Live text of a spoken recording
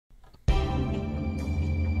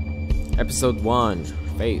Episode 1,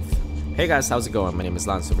 Faith. Hey guys, how's it going? My name is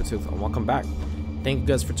LanSilverTooth and welcome back. Thank you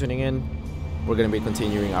guys for tuning in. We're going to be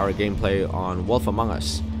continuing our gameplay on Wolf Among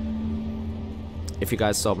Us. If you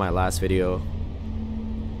guys saw my last video,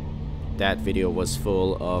 that video was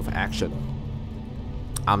full of action.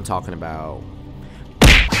 I'm talking about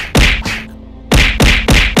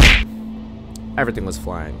everything was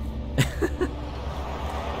flying.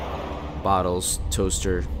 Bottles,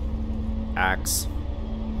 toaster, axe.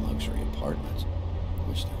 Luxury apartments.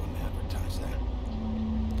 Wish they wouldn't advertise that.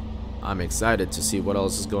 I'm excited to see what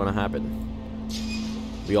else is going to happen.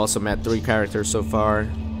 We also met 3 characters so far.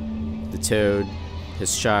 The Toad,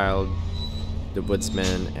 his child, the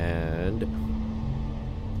woodsman, and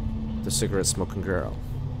the cigarette smoking girl.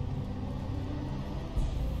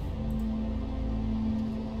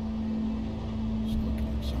 Smoking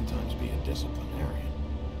can sometimes be a disciplinarian.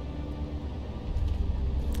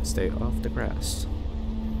 Stay off the grass.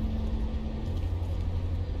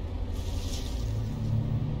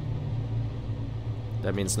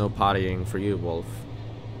 That means no pottying for you, Wolf.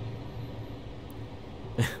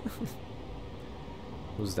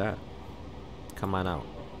 Who's that? Come on out.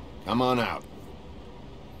 Come on out.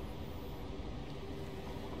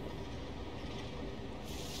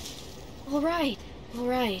 All right.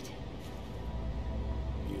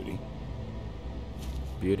 Beauty.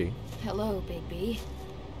 Beauty. Hello, Big B.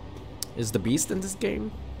 Is the beast in this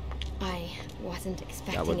game? I wasn't That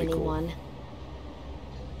expecting would be cool. anyone.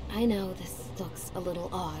 I know this looks a little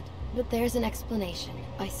odd, but there's an explanation,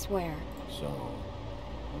 I swear. So,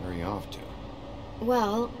 where are you off to?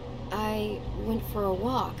 Well, I went for a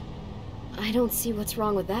walk. I don't see what's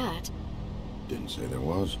wrong with that. Didn't say there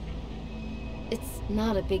was. It's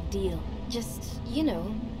not a big deal. Just, you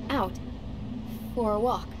know, out. For a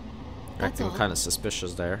walk. That's Acting all. kind of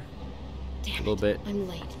suspicious there. Damn a little it, bit. I'm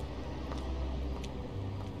late.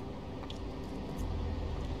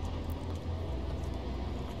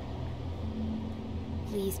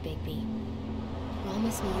 Please, Bigby.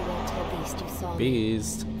 Promise me you won't tell Beast you saw me.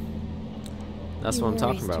 Beast. That's what I'm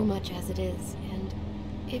talking about. Too much as it is, and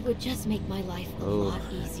it would just make my life a lot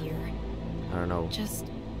easier. I don't know. Just,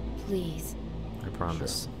 please. I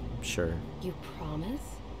promise. Sure. You promise?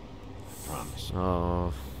 Promise.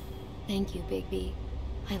 Oh. Thank you, Bigby.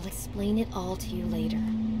 I'll explain it all to you later.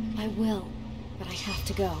 I will, but I have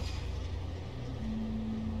to go.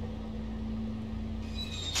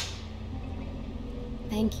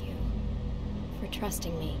 Thank you for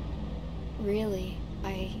trusting me. Really,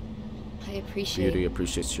 I appreciate Beauty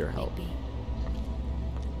appreciates your help. Bigby.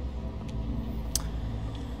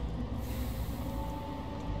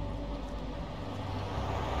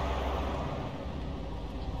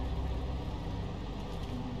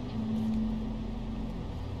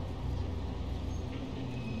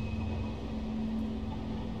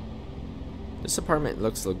 This apartment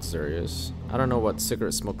looks luxurious. I don't know what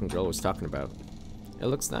cigarette smoking girl was talking about. It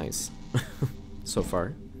looks nice. So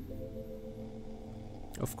far.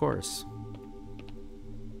 Of course.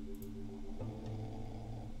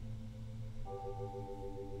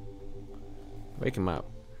 Wake him up.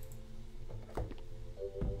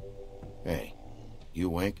 Hey, you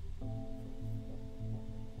awake?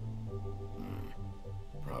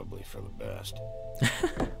 Probably for the best.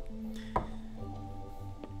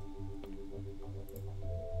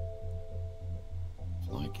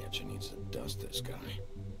 Flycatcher needs to dust this guy.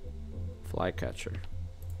 Flycatcher.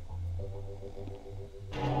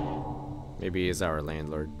 Maybe he's our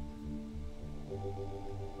landlord.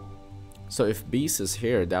 So if Beast is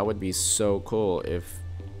here, that would be so cool if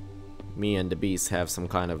me and the Beast have some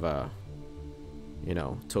kind of a, you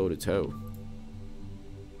know, toe-to-toe.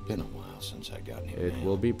 Been a while since I got any It mail.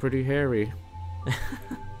 will be pretty hairy.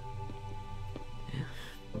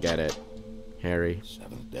 Get it? Hairy.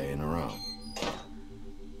 7th day in a row.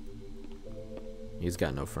 He's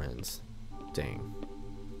got no friends. Dang.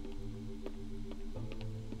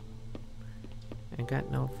 I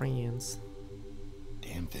got no friends.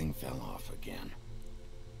 Damn thing fell off again.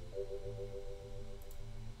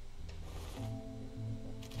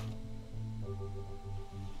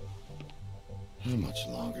 How much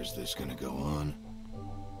longer is this gonna go on?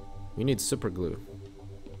 We need super glue.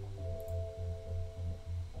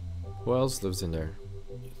 Who else lives in there?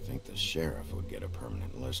 You'd think the sheriff would get a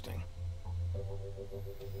permanent listing.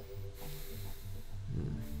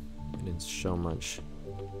 It didn't show much.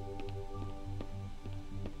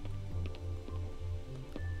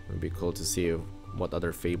 It'd be cool to see what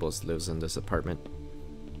other fables lives in this apartment.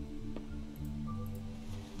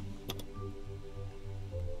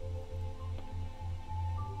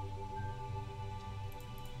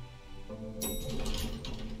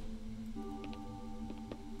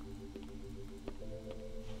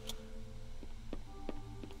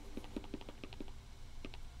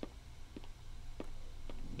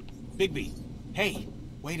 Bigby, hey,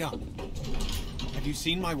 wait up. Have you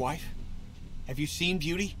seen my wife? Have you seen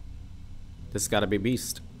Beauty? This gotta be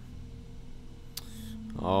Beast.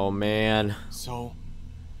 Oh man. So,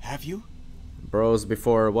 have you? Bros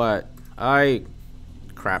before what?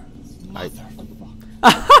 Crap.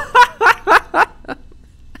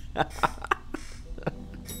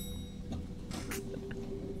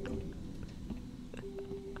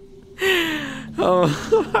 Oh,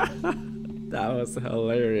 that was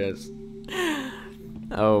hilarious.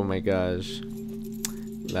 Oh my gosh.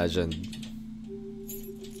 Legend.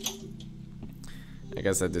 I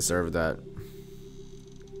guess I deserve that.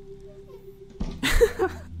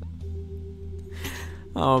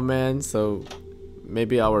 Oh man, so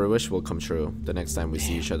maybe our wish will come true the next time we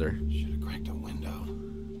see each other. Should have cracked a window.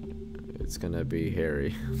 It's gonna be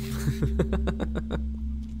hairy.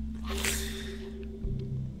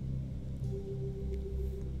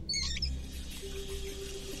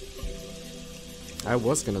 I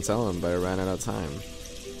was gonna tell him, but I ran out of time.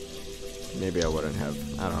 Maybe I wouldn't have.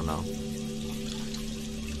 I don't know.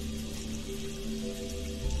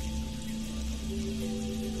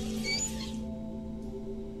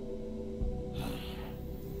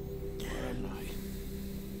 Where am I?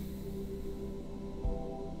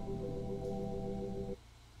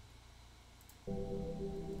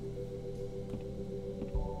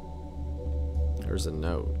 There's a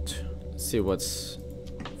note. Let's see what's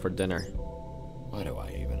for dinner. Why do I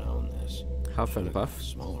even own this? Huff and Should've puff. got a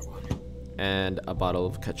smaller one. And a bottle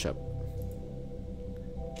of ketchup.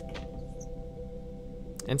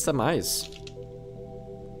 And some ice.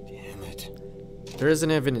 Damn it. There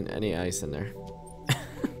isn't even any ice in there.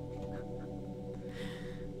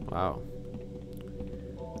 Wow.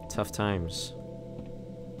 Tough times.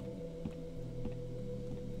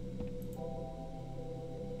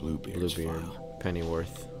 Bluebeard's Bluebeard. file.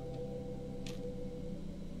 Pennyworth.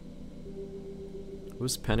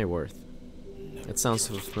 Who's Pennyworth? Never It sounds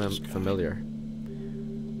trust this guy. familiar.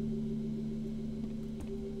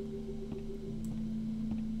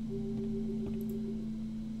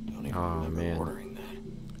 Don't even Oh, remember man. ordering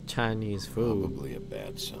that. Chinese food. Probably a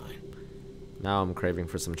bad sign. Now I'm craving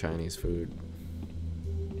for some Chinese food.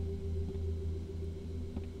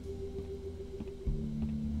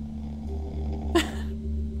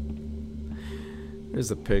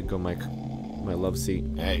 There's a pig on my love seat.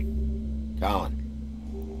 Hey,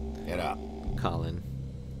 Colin. Get up. Colin.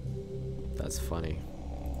 That's funny.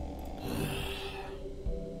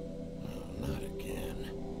 Not again.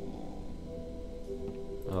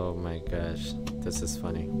 Oh my gosh. This is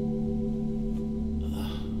funny.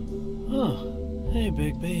 Oh, hey,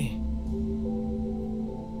 Big B.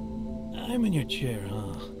 I'm in your chair,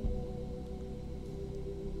 huh?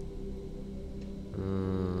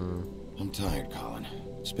 I'm tired, Colin.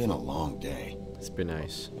 It's been a long day. It's been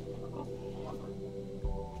nice.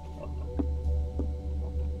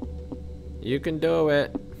 You can do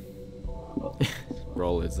it.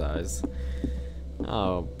 Roll his eyes.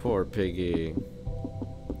 Oh, poor piggy.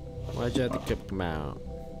 Why'd you have to kick him out?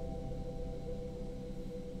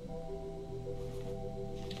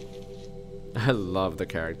 I love the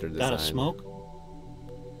character design. Got a smoke?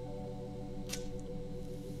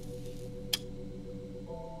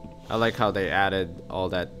 I like how they added all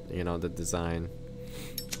that, you know, the design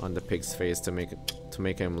on the pig's face to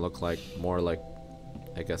make him look like more like,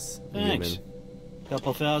 I guess, Thanks. human.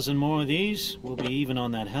 Couple thousand more of these, we'll be even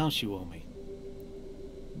on that house you owe me.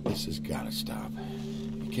 This has gotta stop.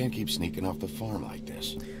 You can't keep sneaking off the farm like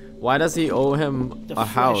this. Why does he owe him The a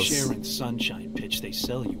house? fresh air and sunshine pitch they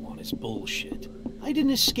sell you on is bullshit. I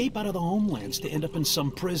didn't escape out of the homelands to end up in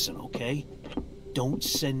some prison, okay? Don't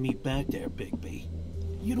send me back there, Bigby.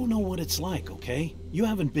 You don't know what it's like, okay? You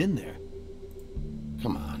haven't been there.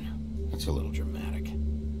 Come on. That's a little dramatic.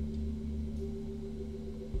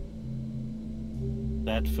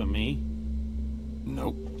 That for me?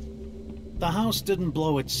 Nope. The house didn't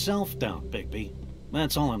blow itself down, Bigby.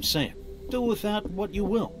 That's all I'm saying. Do with that what you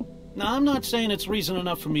will. Now, I'm not saying it's reason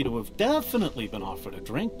enough for me to have definitely been offered a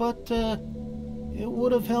drink, but, it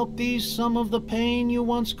would have helped ease some of the pain you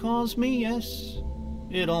once caused me, yes?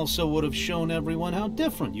 It also would have shown everyone how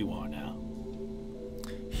different you are now.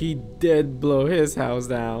 He did blow his house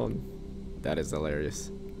down. That is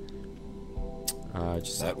hilarious.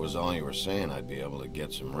 Just That was all you were saying. I'd be able to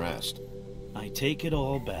get some rest. I take it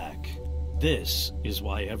all back. This is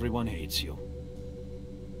why everyone hates you.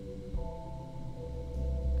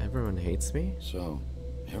 everyone hates me? So,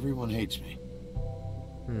 everyone hates me.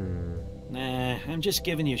 Nah, I'm just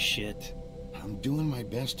giving you shit. I'm doing my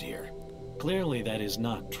best here. Clearly that is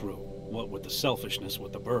not true. What with the selfishness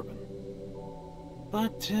with the bourbon.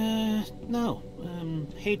 But, no.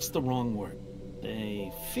 Hate's the wrong word.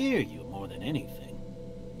 They fear you more than anything.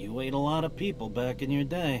 You ate a lot of people back in your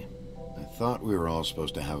day. I thought we were all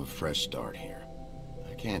supposed to have a fresh start here.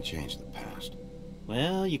 I can't change the past.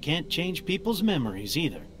 Well, you can't change people's memories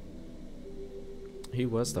either. He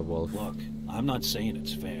was the wolf. Look, I'm not saying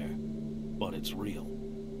it's fair, but it's real.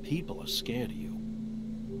 People are scared of you.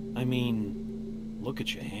 I mean, look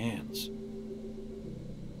at your hands.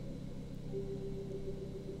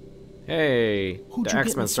 Hey, Who'd the you get in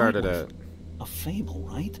X-Men a fight started with? it. A fable,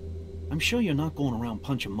 right? I'm sure you're not going around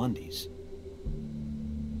punching Mondays.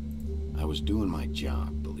 I was doing my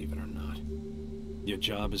job, believe it or not. Your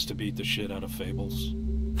job is to beat the shit out of fables?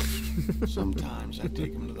 Sometimes I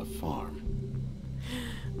take them to the farm.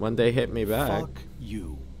 One day hit me back. Fuck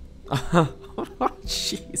you.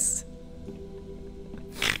 Jeez.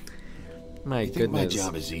 My You think my goodness.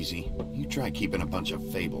 job is easy? You try keeping a bunch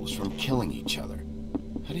of fables from killing each other.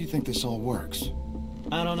 How do you think this all works?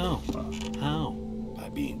 I don't know. How? By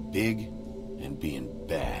being big and being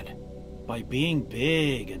bad. By being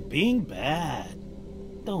big and being bad.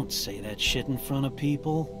 Don't say that shit in front of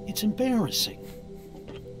people. It's embarrassing.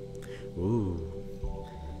 Ooh.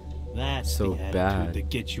 That's So the attitude bad. that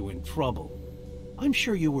gets you in trouble. I'm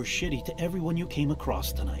sure you were shitty to everyone you came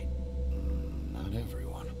across tonight. Not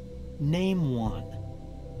everyone. Name one.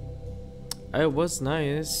 I was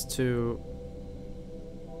nice to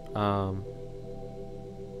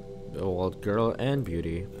the old girl and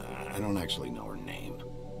beauty. I don't actually know her name.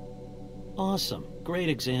 Awesome. Great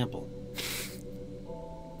example.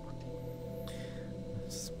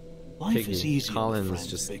 Life Piggy is easy Collins with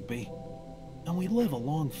friends, just- Bigby. And we live a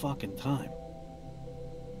long fucking time.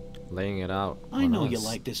 Laying it out. I on know you us.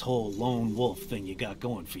 like this whole lone wolf thing you got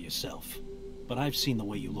going for yourself. But I've seen the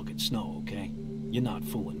way you look at Snow, okay? You're not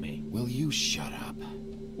fooling me. Will you shut up?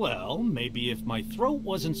 Well, maybe if my throat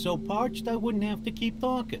wasn't so parched, I wouldn't have to keep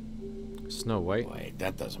talking. Snow White. Wait,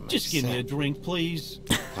 that doesn't make Just give sense. me a drink, please.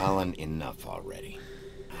 Colin, enough already.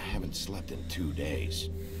 I haven't slept in 2 days.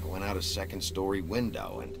 I went out a second-story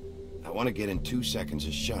window, and I want to get in 2 seconds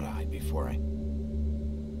of shut-eye before I...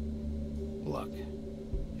 Look,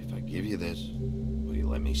 if I give you this, will you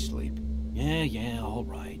let me sleep? Yeah, all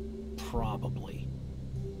right. Probably.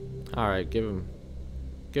 All right, give him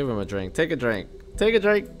a drink. Take a drink. Take a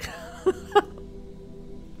drink.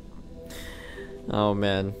 Oh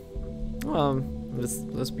man.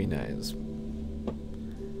 Let's be nice.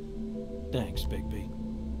 Thanks, Bigby.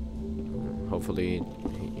 Hopefully,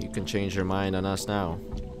 you can change your mind on us now.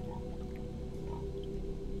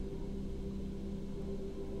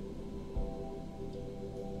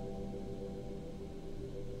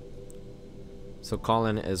 So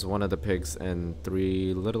Colin is one of the pigs in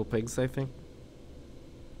Three Little Pigs, I think.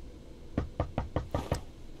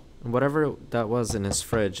 And whatever that was in his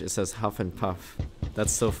fridge, it says huff and puff.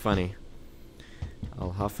 That's so funny.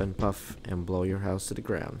 I'll huff and puff and blow your house to the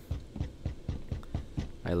ground.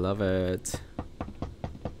 I love it.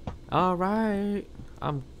 All right,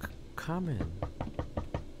 I'm coming.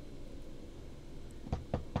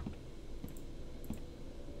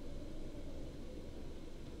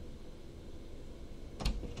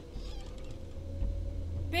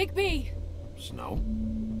 Bigby, Snow?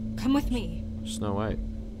 come with me. Snow White.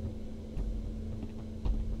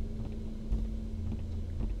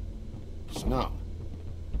 Snow?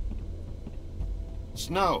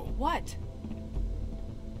 Snow! What?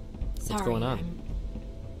 Sorry, going on?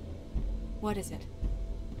 What is it?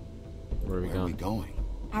 Where are we Where are we going? going?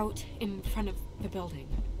 Out in front of the building.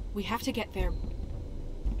 We have to get there.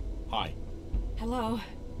 Hi. Hello.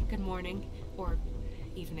 Good morning. Or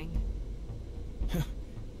evening.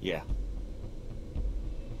 Yeah.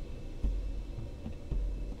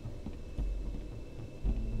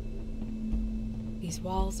 These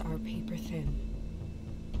walls are paper thin.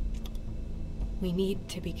 We need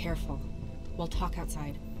to be careful. We'll talk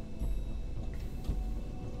outside.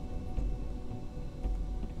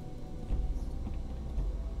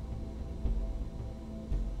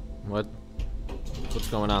 What's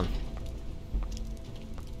going on?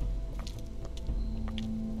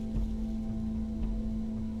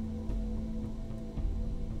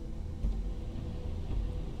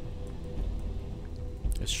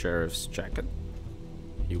 His sheriff's jacket.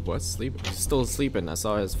 He was sleeping. He's still sleeping. I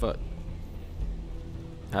saw his foot.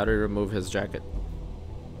 How did he remove his jacket?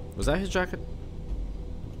 Was that his jacket?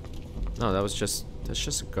 No, that's just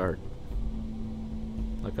a guard.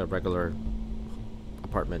 Like a regular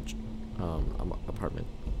apartment apartment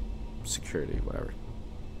security, whatever.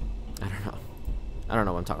 I don't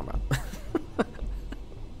know what I'm talking about.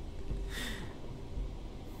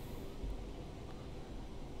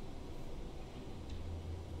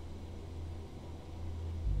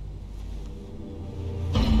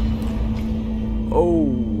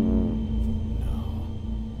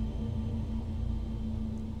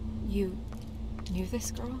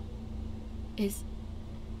 this girl?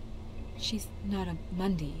 She's not a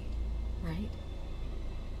Mundy, right?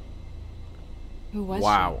 Who was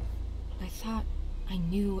Wow. she? I thought I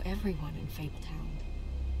knew everyone in Fabletown.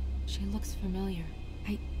 She looks familiar.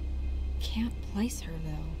 I can't place her,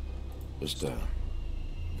 though. Just a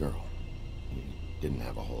girl. We didn't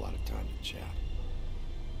have a whole lot of time to chat.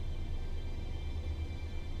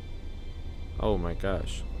 Oh my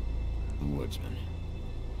gosh. The woodsman.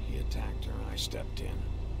 He attacked her, I stepped in.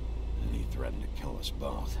 And he threatened to kill us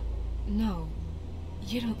both. No,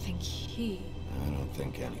 you don't think he... I don't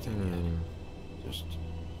think anything yet. Just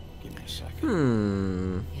give me a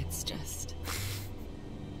second. It's just...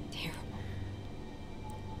 terrible.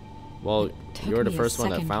 Well, It took you're the me a first one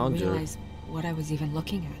that second to found her. realize what I was even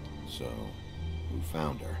looking at. So, who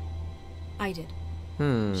found her? I did.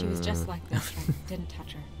 She was just like this. I didn't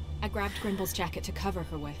touch her. I grabbed Grimble's jacket to cover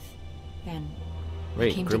her with. Then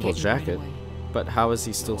Wait, came to Grimble's get you right jacket? away. But how is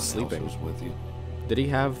he still No one else sleeping? was with you? Did he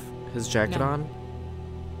have his jacket No. on?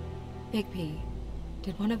 Big P,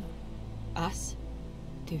 did one of us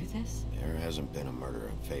do this? There hasn't been a murder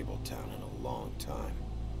in Fabletown in a long time.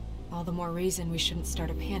 All the more reason we shouldn't start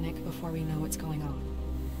a panic before we know what's going on.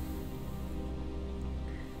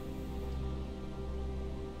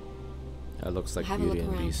 That looks like Have a Beauty look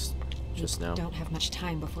and around. Beast just We now. don't have much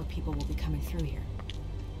time before people will be coming through here.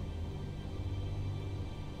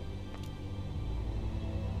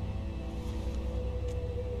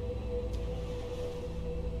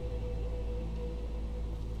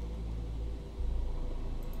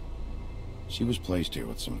 She was placed here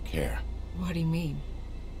with some care. What do you mean?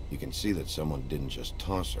 You can see that someone didn't just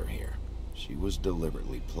toss her here. She was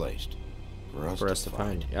deliberately placed. For us, to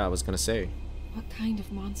find. Yeah, I was gonna say. What kind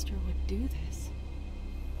of monster would do this?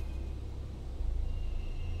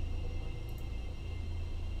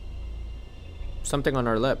 Something on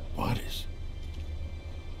our lip. What is?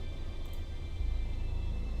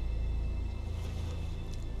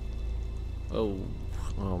 Oh,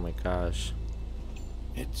 oh my gosh.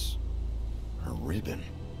 It's her ribbon.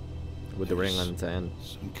 With the ring There's on the end.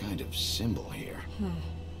 Some kind of symbol here.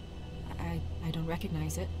 I don't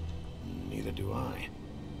recognize it. Neither do I.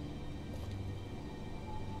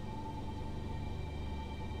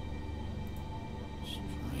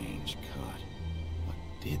 Strange cut. What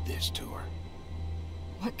did this to her?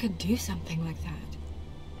 What could do something like that?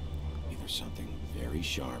 Either something very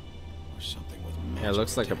sharp or something with magic. Yeah, it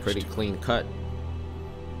looks like a attached pretty to it. clean cut.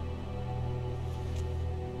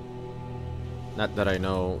 Not that I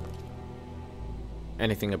know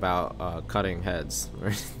anything about cutting heads.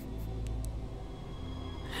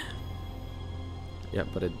 Yeah,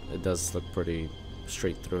 but it does look pretty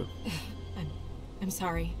straight through. I'm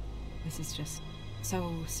sorry. This is just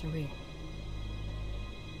so surreal.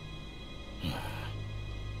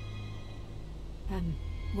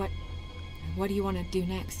 What do you want to do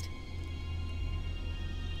next?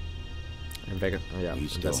 Oh, yeah, We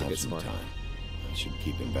still have investigate some some more. time. I should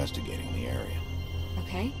keep investigating the area.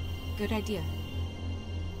 Okay, good idea.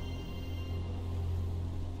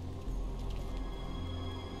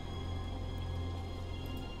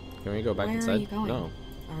 Can we go back Where inside? are you going? No,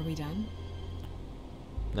 Are we done?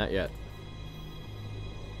 not yet.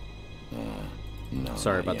 No.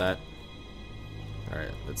 Sorry not about yet. that.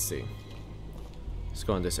 Alright, let's see. Let's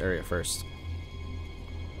go in this area first.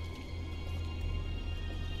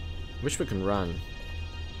 Wish we can run.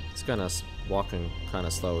 It's kinda walking kinda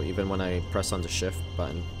slow, even when I press on the shift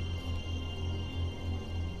button.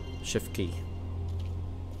 Shift key.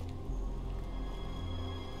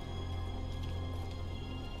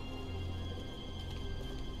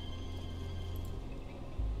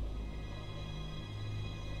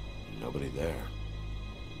 Nobody there.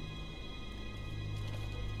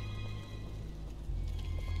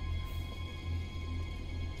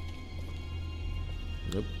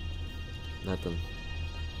 Nope. Nothing.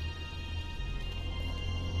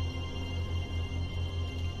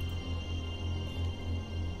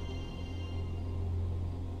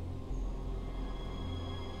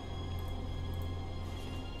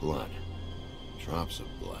 Blood. Drops of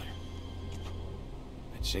blood.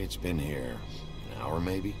 I'd say it's been here an hour,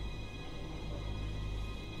 maybe?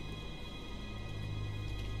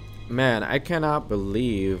 Man, I cannot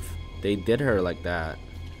believe they did her like that.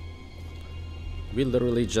 We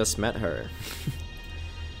literally just met her.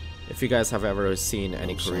 If you guys have ever seen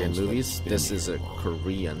any No Korean signs that movies, it's been this is here a long.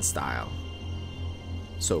 Korean style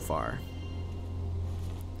so far.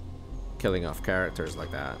 Killing off characters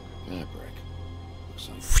like that. Fabric. Looks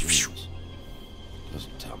like jeans.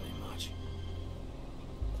 Doesn't tell me much.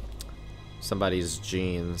 Somebody's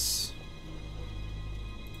jeans.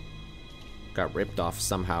 got ripped off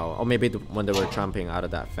somehow. Or maybe when they were jumping out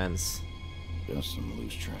of that fence. Just some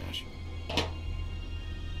loose trash.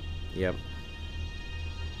 Yep.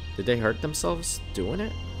 Did they hurt themselves doing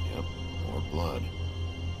it? Yep, more blood.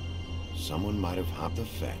 Someone might have hopped the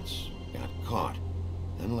fence, got caught,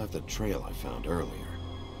 then left the trail I found earlier.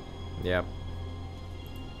 Yep.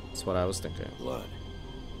 That's what I was thinking. Blood.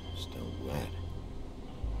 Still wet.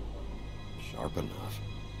 Sharp enough.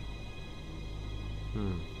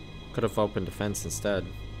 Could have opened the fence instead.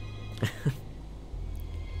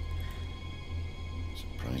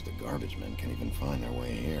 Surprised the garbage men can even find their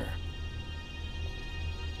way here.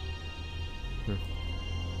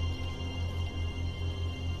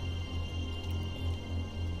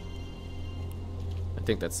 I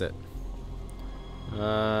think that's it.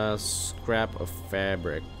 Scrap of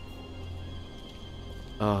fabric.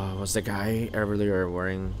 Was the guy earlier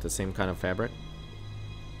wearing the same kind of fabric?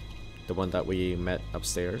 The one that we met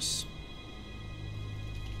upstairs?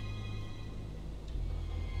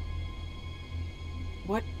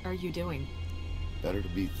 What are you doing? Better to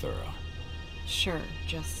be thorough. Sure,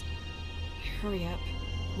 just hurry up.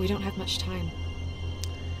 We don't have much time.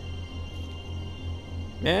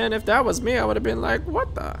 Man, if that was me, I would have been like,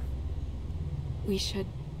 what the? We should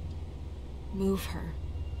move her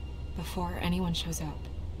before anyone shows up.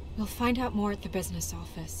 We'll find out more at the business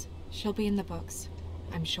office. She'll be in the books.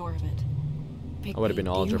 I'm sure of it. Bigby, I would have been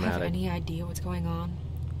all do you dramatic. have any idea what's going on?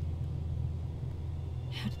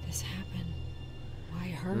 How did this happen? Why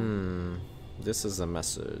her? This is a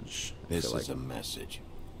message. This is a message.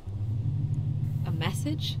 A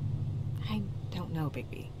message? I don't know,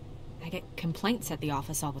 Bigby. I get complaints at the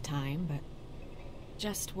office all the time, but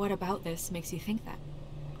just what about this makes you think that?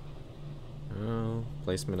 Oh,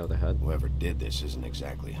 placement of the head. Whoever did this isn't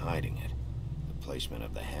exactly hiding it. The placement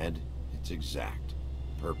of the head, it's exact,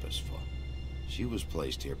 purposeful. She was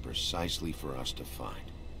placed here precisely for us to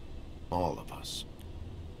find. All of us.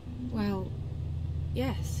 Well,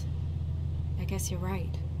 yes. I guess you're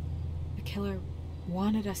right. The killer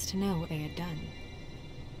wanted us to know what they had done.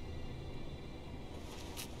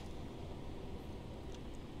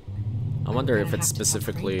 I wonder I'm if gonna it's have to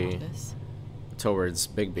talk to Crane specifically about this. towards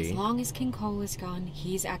As Bigby. long as King Cole is gone,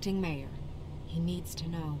 he's acting mayor. He needs to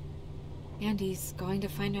know. And he's going to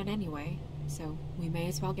find out anyway, so we may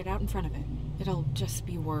as well get out in front of it. It'll just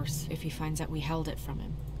be worse if he finds out we held it from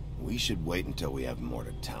him. We should wait until we have more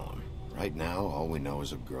to tell him. Right now, all we know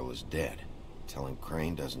is a girl is dead. Telling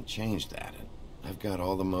Crane doesn't change that. I've got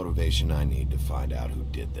all the motivation I need to find out who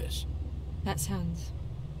did this. That sounds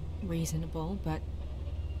reasonable, but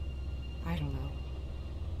I don't know.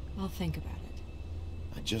 I'll think about it.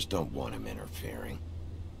 I just don't want him interfering.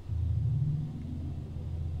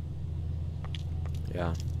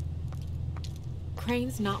 Yeah.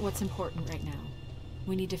 Crane's not what's important right now.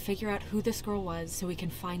 We need to figure out who this girl was so we can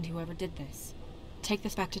find whoever did this. Take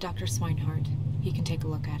this back to Dr. Swinehart. He can take a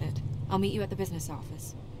look at it. I'll meet you at the business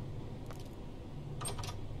office.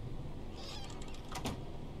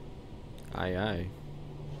 Aye, aye.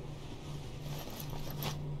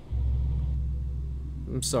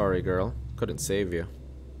 I'm sorry, girl. Couldn't save you.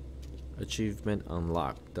 Achievement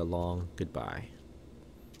unlocked. The long goodbye.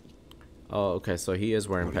 Oh, okay, so he is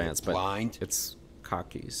wearing What are you, pants, but blind? it's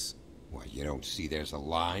khakis. Why, you don't see there's a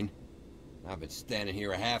line? I've been standing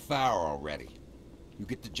here a half hour already. You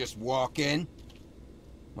get to just walk in?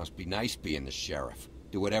 Must be nice being the sheriff.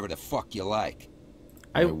 Do whatever the fuck you like.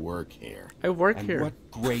 I work here. I work And here.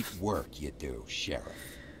 what great work you do, sheriff.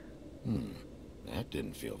 That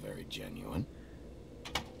didn't feel very genuine.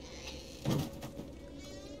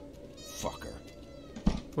 Fucker.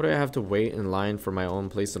 What, do I have to wait in line for my own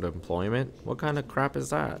place of employment? What kind of crap is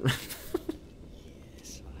that?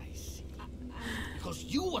 Yes, I see. Because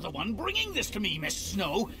you are the one bringing this to me, Miss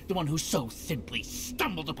Snow. The one who so simply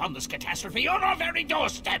stumbled upon this catastrophe on our very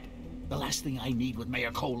doorstep. The last thing I need with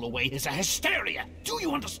Mayor Cole away is a hysteria. Do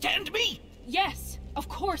you understand me? Yes, of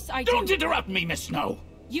course I do. Don't interrupt me, Miss Snow.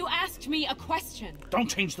 You asked me a question. Don't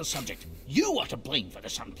change the subject. You are to blame for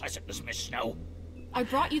this unpleasantness, Miss Snow. I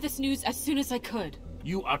brought you this news as soon as I could.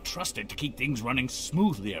 You are trusted to keep things running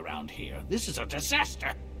smoothly around here. This is a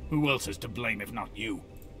disaster. Who else is to blame if not you?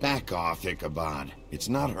 Back off, Ichabod. It's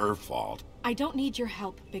not her fault. I don't need your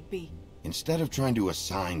help, Bigby. Instead of trying to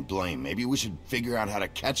assign blame, maybe we should figure out how to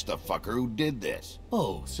catch the fucker who did this.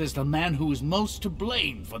 Oh, says the man who is most to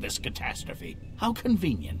blame for this catastrophe. How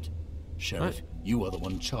convenient. Sheriff, you are the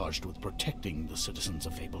one charged with protecting the citizens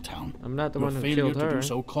of Fabletown. I'm not the Your one who failure killed to her. do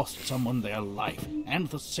so cost someone their life and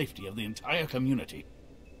the safety of the entire community.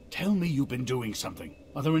 Tell me you've been doing something.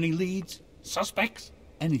 Are there any leads? Suspects?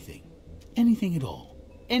 Anything. Anything at all.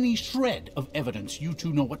 any shred of evidence you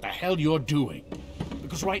two know what the hell you're doing.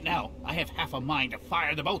 Because right now, I have half a mind to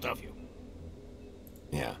fire the both of you.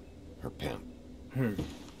 Yeah, her pimp. Her...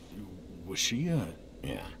 was she,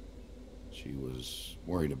 Yeah. She was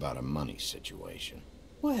worried about a money situation.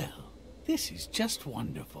 Well, this is just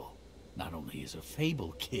wonderful. Not only is a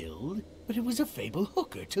Fable killed, but it was a Fable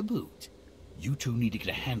hooker to boot. You two need to get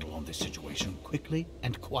a handle on this situation quickly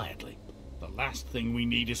and quietly. The last thing we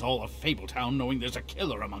need is all of Fabletown knowing there's a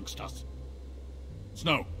killer amongst us.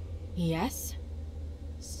 Snow. Yes?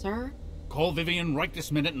 Sir? Call Vivian right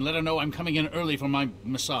this minute and let her know I'm coming in early for my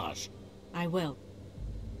massage. I will.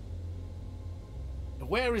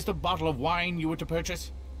 Where is the bottle of wine you were to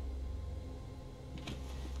purchase?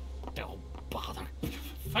 Oh, bother.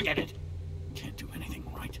 Forget it. Can't do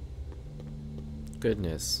anything right.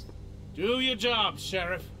 Goodness. Do your job,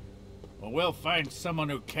 Sheriff. Or we'll find someone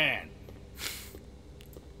who can.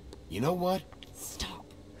 You know what? Stop.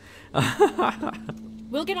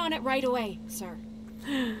 We'll get on it right away, sir.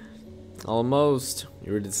 Almost.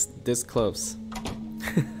 You were this close.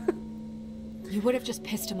 You would have just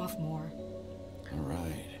pissed him off more. All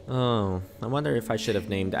right. Oh, I wonder if I should have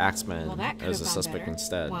named Axeman Well, that could as have a gone suspect better.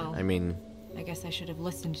 instead. Well, I mean... I guess I should have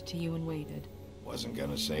listened to you and waited. Wasn't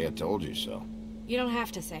gonna say I told you so. You don't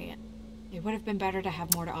have to say it. It would have been better to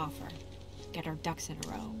have more to offer. Get our ducks in a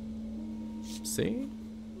row. See?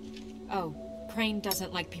 Oh, Crane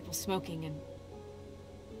doesn't like people smoking and...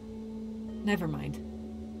 Never mind.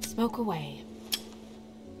 Smoke away.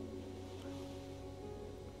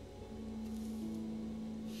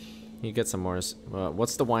 You get some more.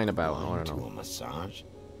 What's the wine about? I want to To know. a massage?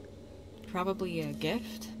 Probably a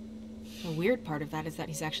gift. The weird part of that is that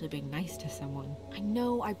he's actually being nice to someone. I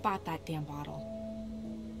know I bought that damn bottle.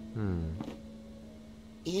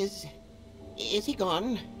 Is he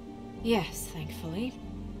gone? Yes, thankfully.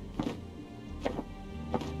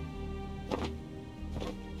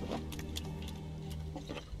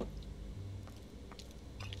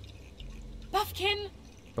 Buffkin!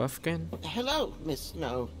 Buffkin? Hello, Miss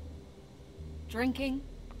Snow. Drinking?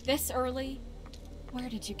 This early? Where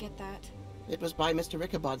did you get that? It was by Mr.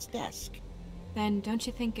 Ichabod's desk. Then don't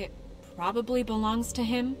you think it probably belongs to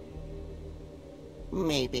him?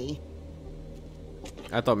 Maybe.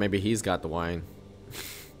 I thought maybe he's got the wine.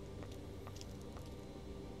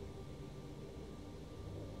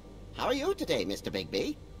 How are you today, Mr.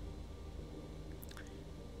 Bigby?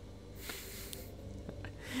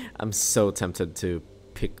 I'm so tempted to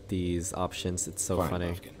pick these options. It's so Fine, funny.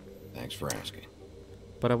 Buffkin. Thanks for asking.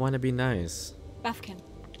 But I want to be nice. Buffkin,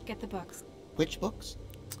 get the books. Which books?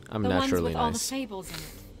 I'm The ones naturally with all the nice. fables in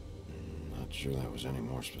it. Not sure that was any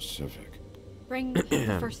more specific. Bring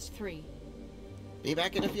the first 3. Be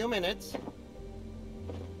back in a few minutes.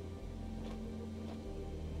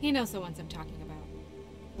 He knows the ones I'm talking about.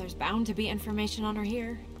 There's bound to be information on her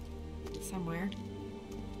here. Somewhere.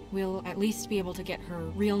 We'll at least be able to get her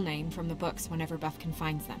real name from the books whenever Buffkin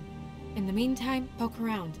finds them. In the meantime, poke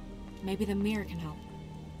around. Maybe the mirror can help.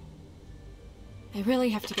 I really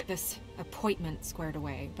have to get this appointment squared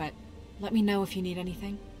away, but let me know if you need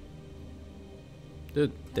anything.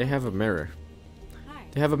 Dude, they have a mirror. Hi.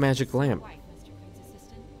 They have a magic lamp. Wife, Mr. Crane's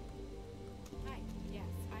assistant. Hi. Yes,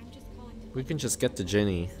 I'm just calling to We can just get to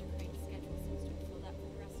Ginny. Mr. Crane's schedule seems to have filled up for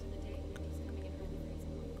the rest of the day. He's coming in early for his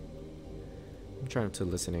appointment. I'm trying to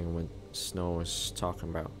listening what Snow is talking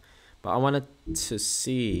about. But I wanted to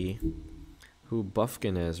see who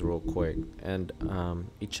Buffkin is real quick. And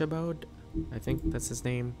Ichabod, I think that's his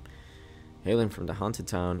name, hailing from the haunted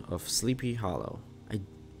town of Sleepy Hollow. I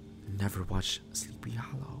never watched Sleepy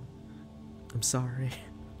Hollow. I'm sorry.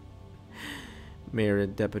 Mayor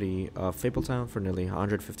and deputy of Fabletown for nearly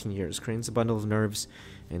 115 years, Crane's a bundle of nerves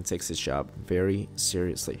and takes his job very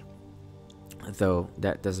seriously. Though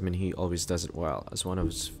that doesn't mean he always does it well. As one of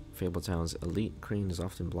his Fabletown's elite, Crane is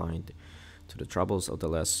often blind to the troubles of the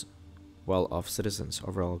less well-off citizens.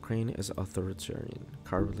 Overall, Crane is authoritarian,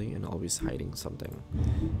 cowardly, and always hiding something.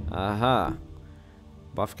 Aha!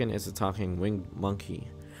 Buffkin is a talking winged monkey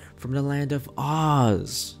from the land of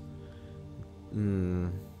Oz.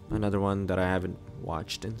 Another one that I haven't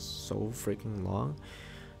watched in so freaking long.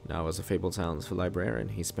 Now, as a Fabletown's librarian,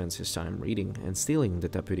 he spends his time reading and stealing the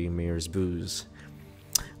deputy mayor's booze.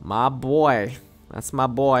 My boy. That's my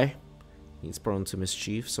boy. He's prone to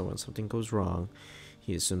mischief, so when something goes wrong,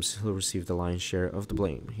 he assumes he'll receive the lion's share of the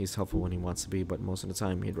blame. He's helpful when he wants to be, but most of the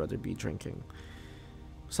time he'd rather be drinking.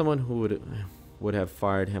 Someone who would have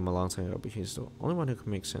fired him a long time ago, but he's the only one who can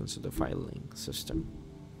make sense of the filing system.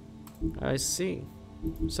 I see.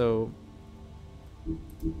 So,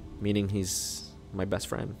 meaning he's my best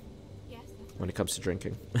friend Yes, that's when it comes to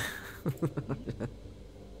drinking.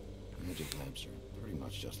 Magic lamps are pretty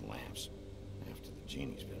much just lamps after the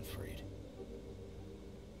genie's been freed.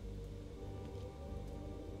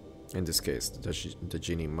 In this case, the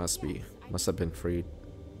genie must have been freed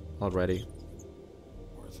already.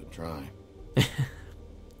 Worth a try.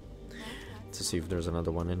 To see if there's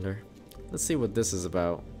another one in there. Let's see what this is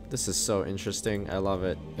about. This is so interesting. I love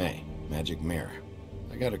it. Hey, magic mirror.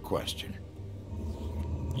 I got a question.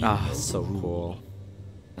 So cool.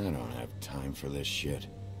 I don't have time for this shit.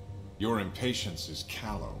 Your impatience is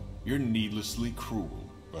callow. You're needlessly cruel,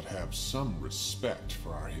 but have some respect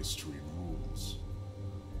for our history rules.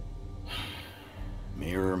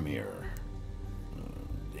 Mirror, mirror.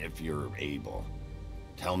 If you're able,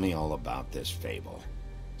 tell me all about this fable.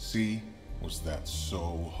 See? Was that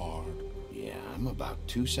so hard? Yeah, I'm about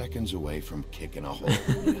 2 seconds away from kicking a hole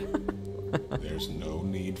in you. There's no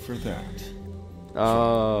need for that.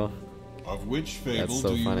 Oh. Of which fable so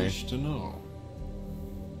do you funny. wish to know?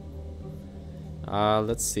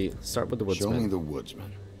 Let's see. Start with the woodsman. Show me the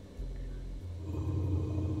woodsman.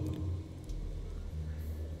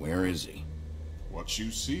 Where is he? What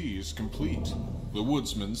you see is complete. The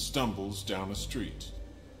woodsman stumbles down a street.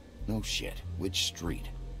 No shit. Which street?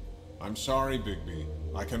 I'm sorry, Bigby.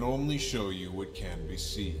 I can only show you what can be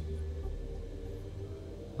seen.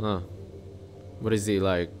 Huh. What is he,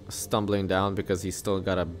 like, stumbling down because he's still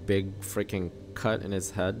got a big freaking cut in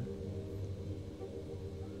his head?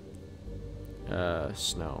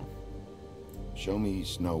 Snow. Show me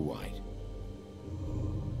Snow White.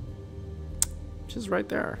 She's right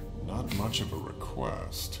there. Not much of a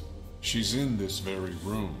request. She's in this very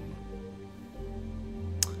room.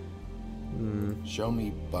 Show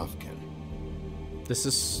me Buffkin. This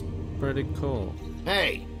is pretty cool.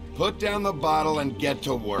 Hey, put down the bottle and get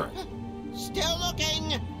to work. Still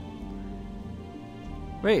looking!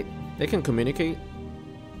 Wait, they can communicate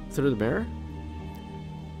through the mirror?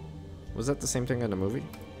 Was that the same thing in the movie?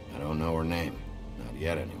 I don't know her name. Not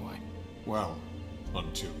yet, anyway. Well,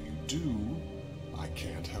 until you do, I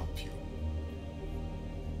can't help you.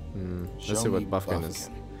 Let's Show see what me Buffkin is.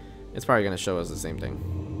 It's probably gonna show us the same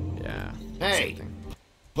thing. Yeah. Hey! Same thing.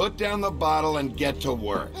 Put down the bottle and get to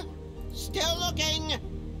work. Still looking!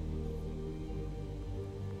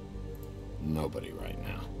 Nobody right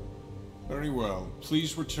now. Very well.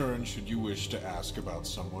 Please return should you wish to ask about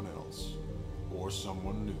someone else. Or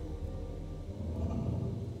someone new.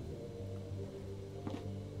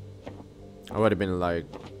 I would have been like,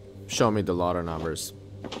 show me the lotto numbers.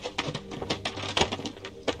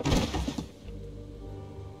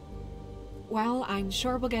 Well, I'm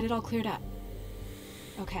sure we'll get it all cleared up.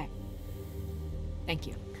 Okay. Thank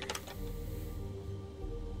you.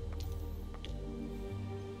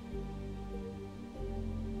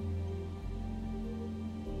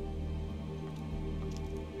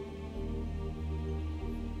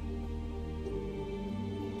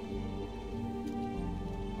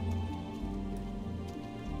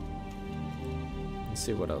 Let's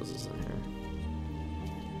see what else is in here.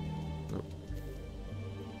 Nope.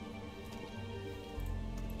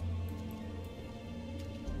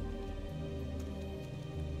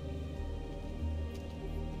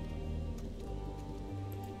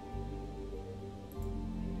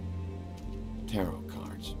 Tarot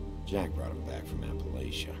cards. Jack brought them back from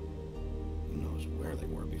Appalachia. Who knows where they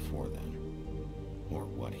were before then? Or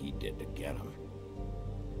what he did to get them.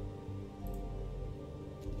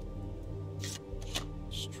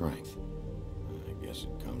 Strength. I guess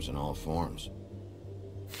it comes in all forms.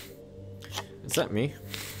 Is that me?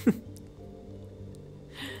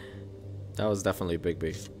 That was definitely Big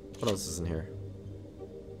B. What else is in here?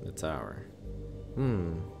 The tower.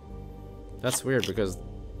 That's weird because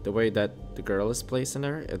the way that the girl is placed in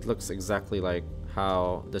there, it looks exactly like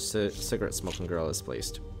how the cigarette smoking girl is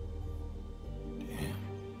placed. Damn.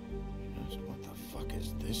 Just what the fuck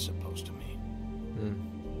is this supposed to mean?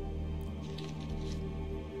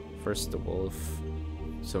 First the wolf,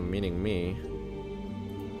 so meaning me.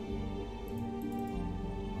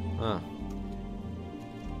 Huh.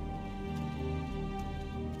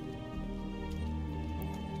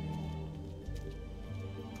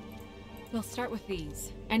 We'll start with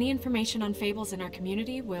these. Any information on fables in our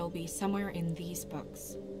community will be somewhere in these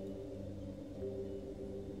books.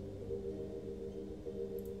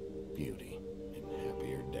 Beauty in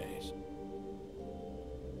happier days.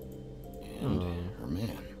 And her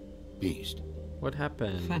man, Beast. What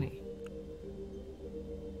happened? Funny.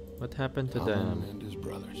 What happened to Colin them? and his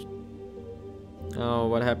brothers. Oh,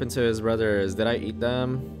 what happened to his brothers? Did I eat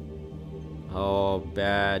them? Oh,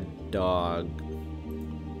 bad dog.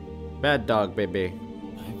 Bad dog, baby.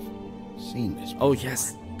 I've seen this Oh, before.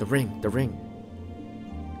 yes. The ring. The ring.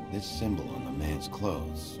 This symbol on the man's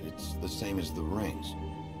clothes. It's the same as the rings.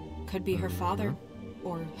 Could be her father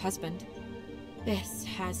or husband. This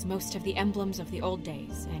has most of the emblems of the old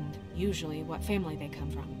days, and usually what family they come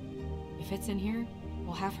from. If it's in here,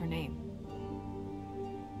 we'll have her name.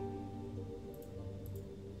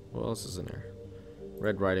 What else is in there?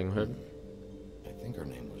 Red Riding Hood. I think her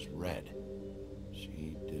name was Red.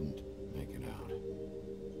 She didn't make it out.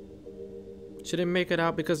 She didn't make it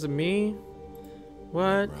out because of me?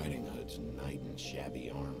 What? Red Riding Hood's knight in shabby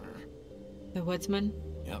armor. The woodsman?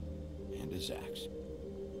 Yep, and his axe.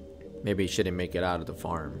 Maybe she didn't make it out of the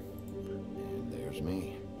farm. And there's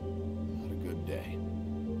me. Not a good day.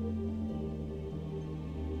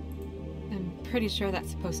 I'm pretty sure that's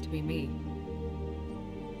supposed to be me.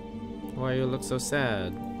 Why you look so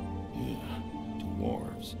sad? Yeah,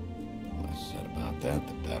 dwarves. The less said about that,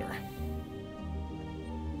 the better.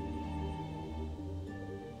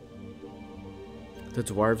 The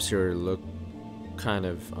dwarves here look kind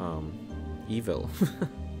of evil.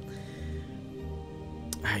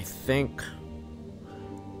 I think,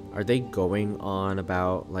 are they going on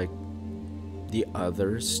about like the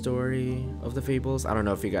other story of the fables? I don't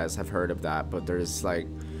know if you guys have heard of that, but there's like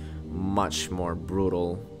much more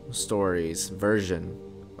brutal version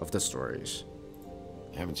of the stories.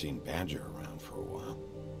 I haven't seen Badger around for a while.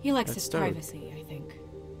 He likes That's his Toad. privacy, I think.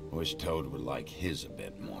 I wish Toad would like his a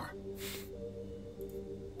bit more.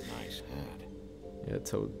 Nice hat. Yeah,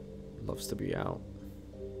 Toad loves to be out.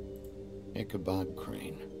 Ichabod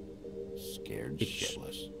Crane. Scared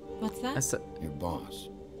shitless. What's that? That's a Your boss.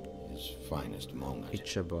 His finest moment.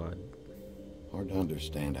 Ichabod. Hard to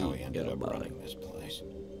understand how he ended up Ichabod. running this place.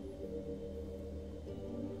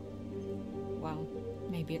 Well,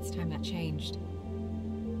 maybe it's time that changed.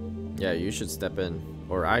 Yeah, you should step in,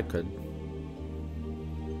 or I could.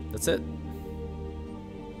 That's it.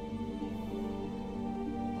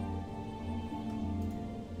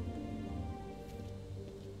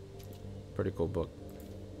 Pretty cool book.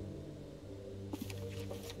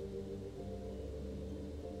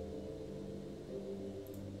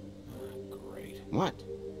 Great. What?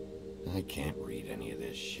 I can't read any of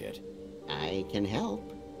this shit. I can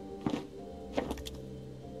help.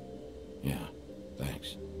 Yeah,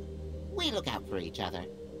 thanks. We look out for each other.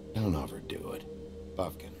 Don't overdo it.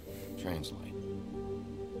 Buffkin, translate.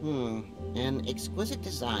 An exquisite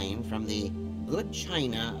design from the good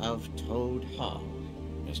china of Toad Hall.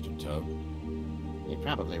 Mr. Toad? He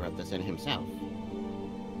probably wrote this in himself.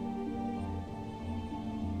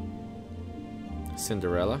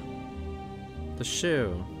 Cinderella. The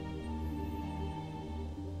shoe.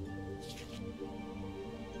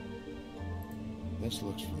 This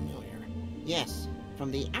looks familiar. Yes,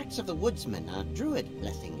 from the Acts of the Woodsman, a druid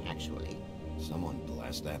blessing, actually. Someone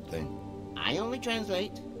blessed that thing. I only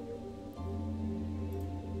translate.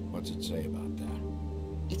 What's it say about that?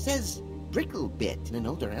 It says bricklebit in an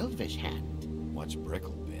older elvish hand. What's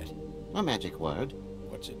bricklebit? A magic word.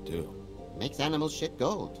 What's it do? Makes animals shit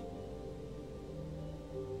gold.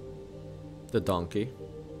 The donkey.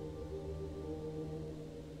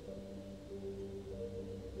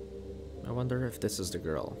 I wonder if this is the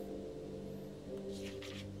girl.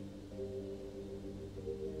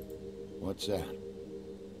 What's that?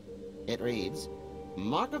 It reads,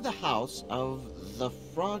 Mark of the House of the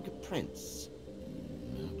Frog Prince.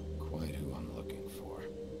 Not quite who I'm looking for.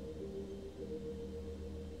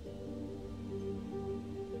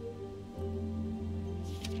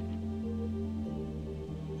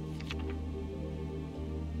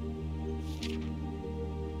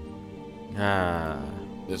 Ah.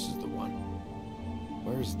 This is the one.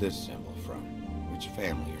 Where's this symbol from? Which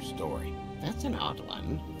family or story? That's an odd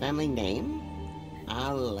one. Family name?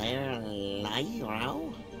 Alerlyrau?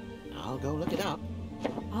 I'll go look it up.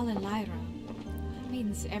 Alenlyra. That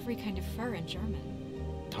means every kind of fur in German.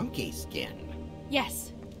 Donkey skin.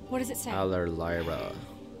 Yes. What does it say? Alerlyra.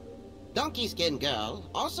 Donkey skin girl,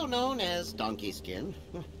 also known as donkey skin.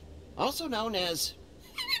 Also known as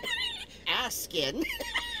ass skin.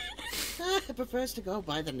 Prefers to go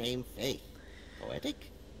by the name Faith.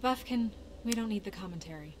 Poetic? Buffkin, we don't need the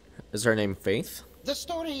commentary. Is her name Faith? The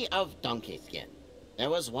story of Donkey Skin.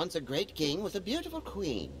 There was once a great king with a beautiful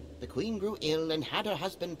queen. The queen grew ill and had her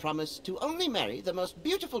husband promise to only marry the most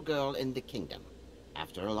beautiful girl in the kingdom.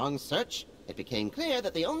 After a long search, it became clear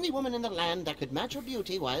that the only woman in the land that could match her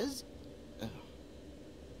beauty was...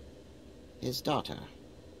 his daughter,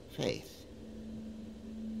 Faith.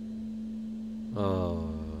 Oh.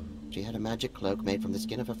 She had a magic cloak made from the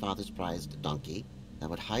skin of her father's prized donkey that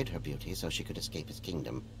would hide her beauty so she could escape his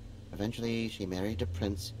kingdom. Eventually, she married a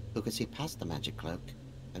prince who could see past the magic cloak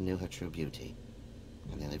and knew her true beauty.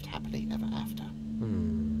 And they lived happily ever after.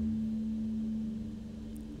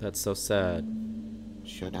 That's so sad.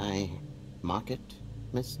 Should I mock it,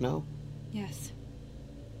 Miss Snow? Yes.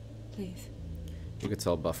 Please. You could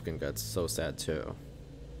tell Buffkin got so sad too.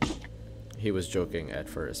 He was joking at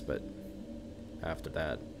first, but after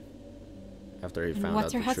that, after he found out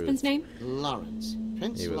what's the her husband's truth, name? Lawrence.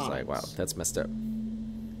 Prince he was Lawrence. like, wow, that's messed up.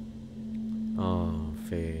 Oh,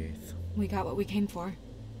 Faith. We got what we came for.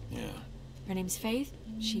 Yeah. Her name's Faith.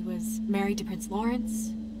 She was married to Prince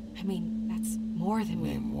Lawrence. I mean, that's more Her than we...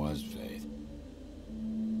 name was Faith.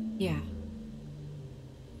 Yeah.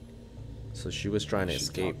 So she was trying to I should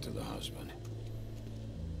escape. talk to the husband.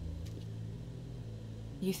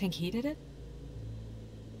 You think he did it?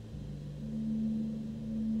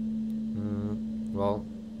 Well,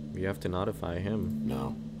 we have to notify him.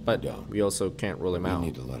 No, But don't. we also can't rule him We out.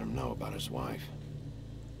 need to let him know about his wife.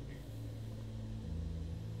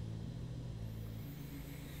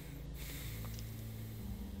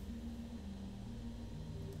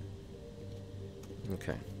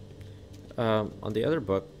 Okay. On the other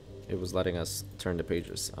book, it was letting us turn the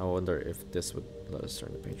pages. I wonder if this would let us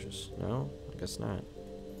turn the pages. No? I guess not.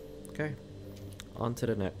 Okay. On to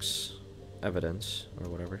the next evidence, or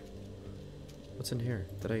whatever. What's in here?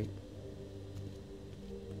 Did I...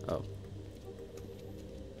 Oh.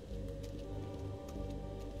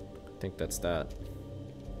 I think that's that.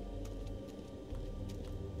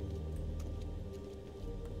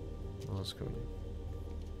 What else can we do?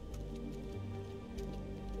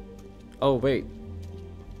 Oh, wait.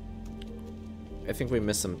 I think we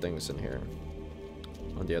missed some things in here.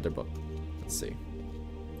 On the other book. Let's see.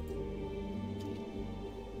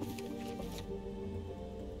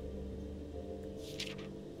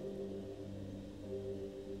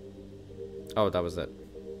 Oh, that was it.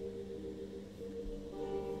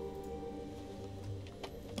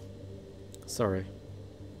 Sorry.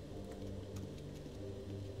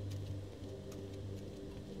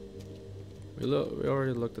 We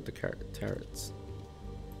already looked at the turrets.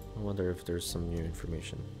 I wonder if there's some new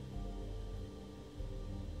information.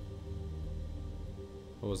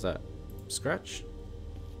 What was that? Scratch?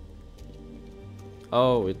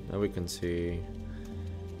 Oh, now we can see.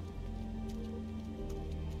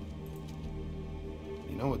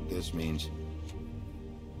 You know what this means?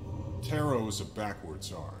 Tarot is a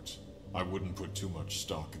backwards art. I wouldn't put too much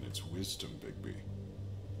stock in its wisdom, Bigby.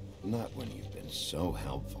 Not when you've been so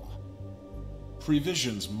helpful.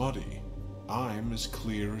 Prevision's muddy. I'm as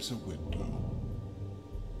clear as a window.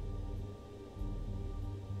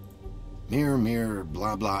 Mirror, mirror,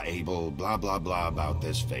 blah blah able, blah blah blah about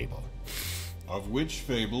this fable. Of which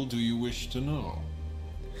fable do you wish to know?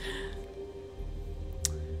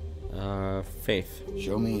 Faith.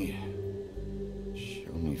 Show me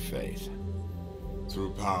Faith.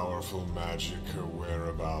 Through powerful magic, her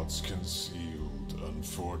whereabouts concealed.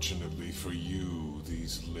 Unfortunately for you,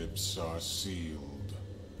 these lips are sealed.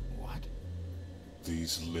 What?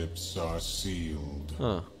 These lips are sealed.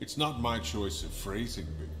 Huh. It's not my choice of phrasing,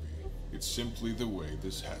 Bigby. It's simply the way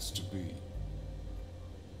this has to be.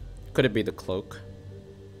 Could it be the cloak?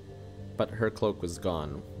 But her cloak was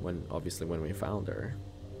gone obviously when we found her.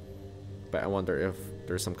 But I wonder if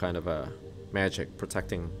there's some kind of a magic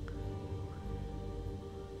protecting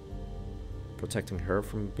her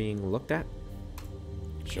from being looked at.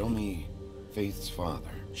 Show me Faith's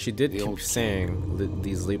father. She did The keep old saying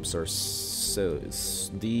these lips are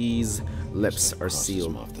these lips are Crosses him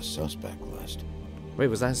sealed. off the suspect list. Wait,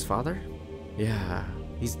 was that his father? Yeah,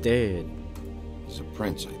 he's dead. He's a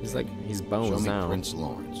prince, I think. He's Show bones me now. Prince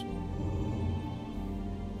Lawrence.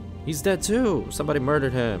 He's dead too. Somebody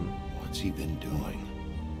murdered him. What's he been doing?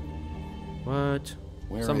 What?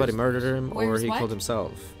 Where Somebody is murdered this? him, or Where's he what? killed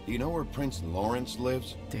himself. Do you know where Prince Lawrence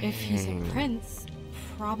lives? If he's a Dang. prince,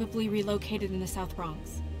 probably relocated in the South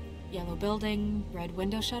Bronx. Yellow building, red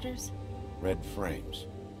window shutters. Red frames.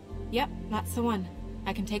 Yep, that's the one.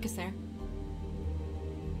 I can take us there.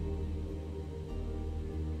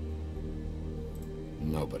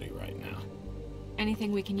 Nobody right now.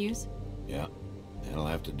 Anything we can use? Yeah, that'll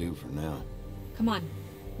have to do for now. Come on,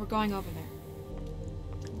 we're going over there.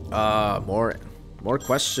 More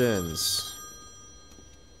questions.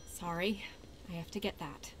 Sorry, I have to get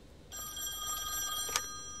that.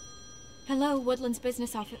 Hello, Woodland's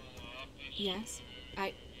business office. Yes,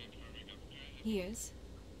 He is.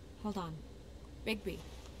 Hold on. Bigby,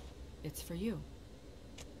 it's for you.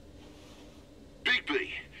 Bigby,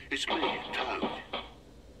 it's me, Toad.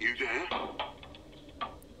 You there?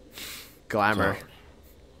 Glamour. Toad,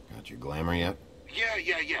 got your glamour yet? Yeah,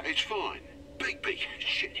 it's fine. Bigby,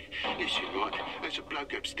 shit. Listen, right, there's a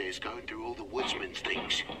bloke upstairs going through all the woodsman's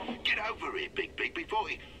things. Get over here, Bigby, before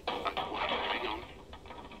he... wait, hang on.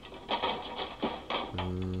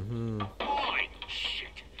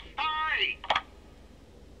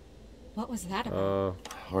 was that about?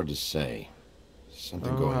 Hard to say.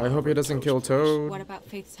 Something going on. I hope he with doesn't Toad's kill place. Toad. What about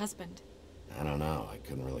Faith's husband? I don't know. I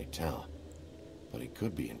couldn't really tell. But he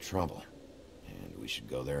could be in trouble. And we should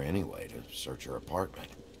go there anyway to search her apartment.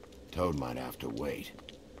 Toad might have to wait.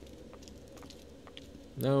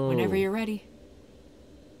 No. Whenever you're ready.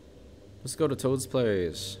 Let's go to Toad's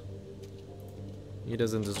place. He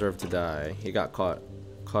doesn't deserve to die. He got caught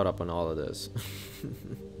up on all of this.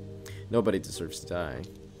 Nobody deserves to die.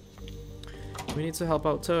 We need to help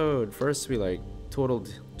out Toad. First we like totaled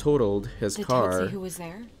his car. Did Toad see who was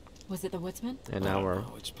there? Was it the woodsman? And now we're...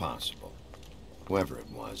 Oh, it's possible. Whoever it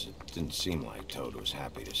was, it didn't seem like Toad was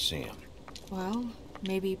happy to see him. Well,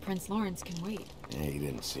 maybe Prince Lawrence can wait. Yeah, he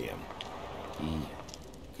didn't see him. He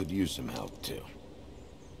could use some help too.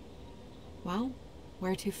 Well,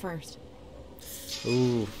 where to first?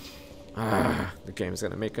 Ooh. The game's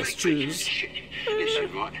gonna make us choose. Shit.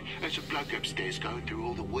 Listen, right, there's a bloke upstairs going through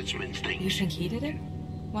all the woodsman's things. You think he did it?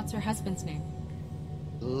 What's her husband's name?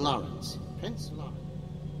 Lawrence. Prince Lawrence.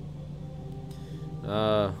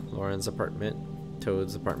 Lauren's apartment.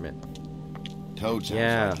 Toad's apartment. Toad sounds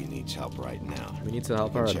Yeah. like he needs help right now. We need to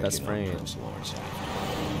help our best friend. Prince Lawrence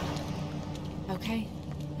after. Okay.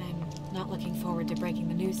 I'm not looking forward to breaking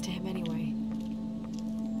the news to him anyway.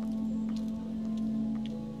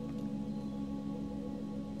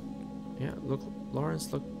 Yeah, look,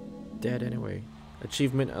 Lawrence looked dead anyway.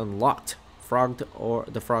 Achievement unlocked.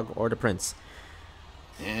 The frog or the prince.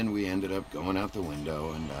 And we ended up going out the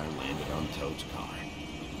window, and I landed on Toad's car.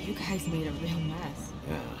 You guys made a real mess.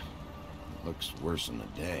 Yeah, looks worse in the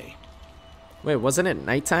day. Wait, wasn't it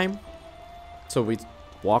nighttime? So we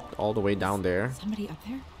walked all the way down there Somebody up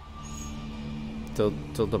there?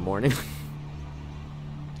 till the morning.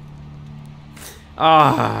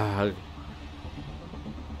 Ah.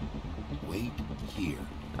 Wait here.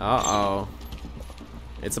 Uh-oh.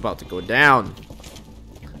 It's about to go down.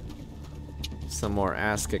 Some more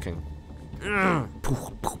ass kicking. Ah.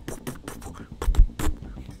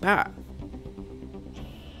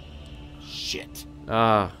 Shit.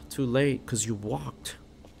 Too late, because you walked.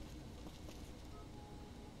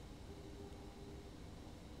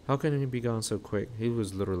 How can he be gone so quick? He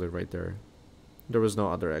was literally right there. There was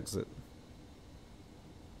no other exit.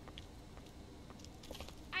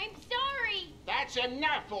 I'm sorry! That's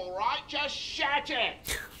enough, all right? Just shut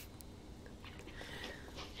it!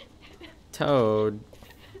 Toad.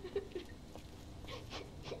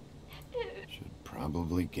 Should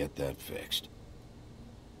probably get that fixed.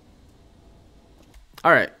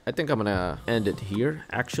 Alright, I think I'm gonna end it here,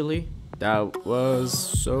 actually. That was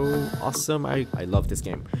so awesome. I love this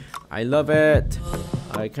game. I love it.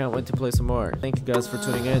 I can't wait to play some more. Thank you guys for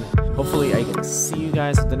tuning in. Hopefully I can see you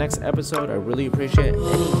guys at the next episode. I really appreciate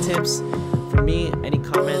any tips from me, any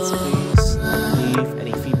comments, please leave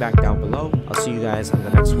any feedback down below. I'll see you guys on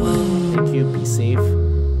the next one. Thank you, be safe,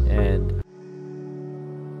 and